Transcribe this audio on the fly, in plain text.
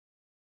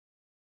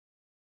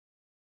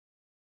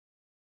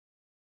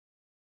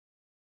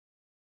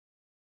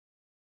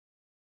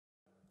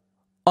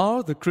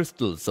Are the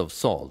crystals of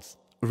salts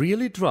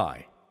really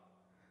dry?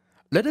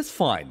 Let us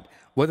find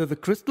whether the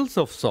crystals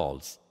of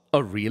salts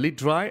are really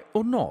dry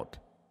or not.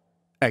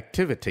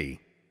 Activity.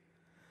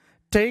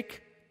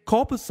 Take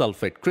copper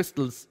sulphate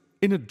crystals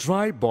in a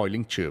dry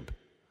boiling tube.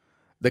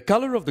 The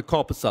color of the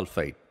copper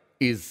sulphate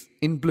is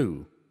in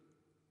blue.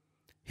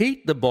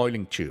 Heat the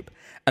boiling tube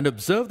and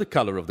observe the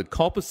color of the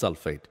copper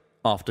sulphate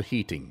after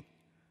heating.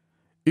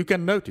 You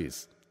can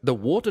notice the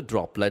water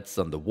droplets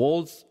on the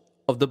walls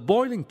of the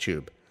boiling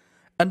tube,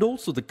 and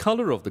also the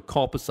color of the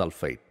copper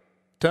sulphate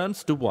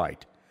turns to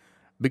white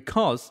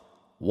because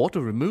water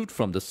removed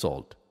from the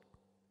salt.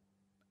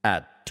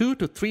 Add 2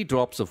 to 3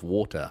 drops of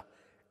water.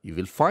 You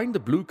will find the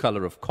blue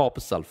color of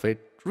copper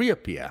sulphate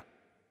reappear.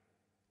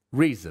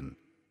 Reason.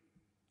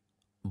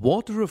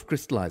 Water of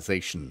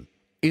crystallization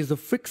is a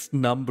fixed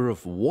number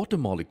of water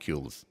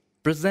molecules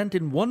present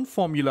in one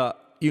formula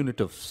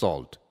unit of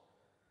salt.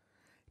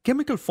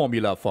 Chemical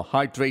formula for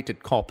hydrated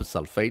copper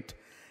sulphate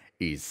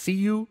is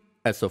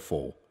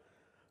CuSO4,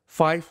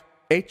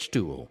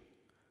 5H2O.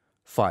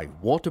 5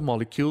 water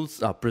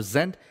molecules are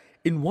present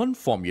in one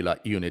formula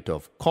unit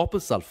of copper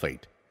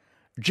sulphate.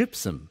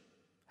 Gypsum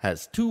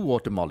has 2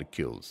 water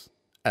molecules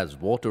as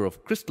water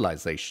of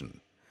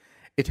crystallization.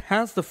 It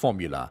has the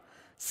formula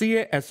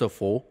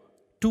CaSO4,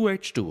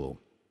 2H2O.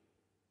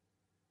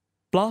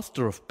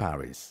 Plaster of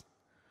Paris.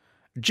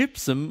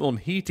 Gypsum on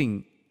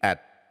heating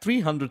at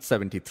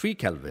 373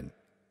 Kelvin.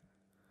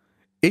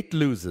 It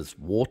loses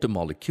water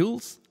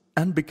molecules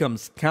and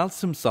becomes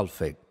calcium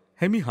sulfate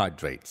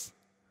hemihydrates.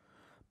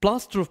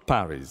 Plaster of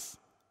Paris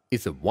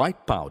is a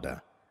white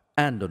powder,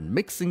 and on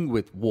mixing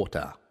with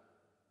water,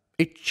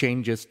 it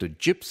changes to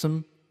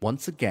gypsum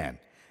once again,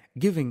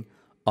 giving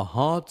a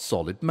hard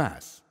solid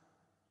mass.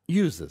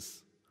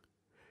 Uses.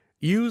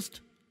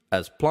 Used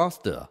as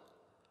plaster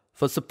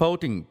for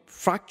supporting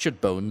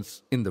fractured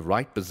bones in the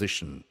right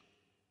position.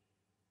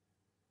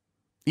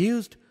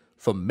 Used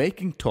for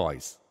making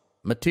toys,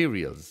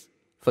 materials,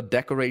 for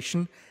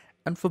decoration,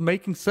 and for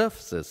making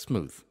surfaces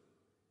smooth.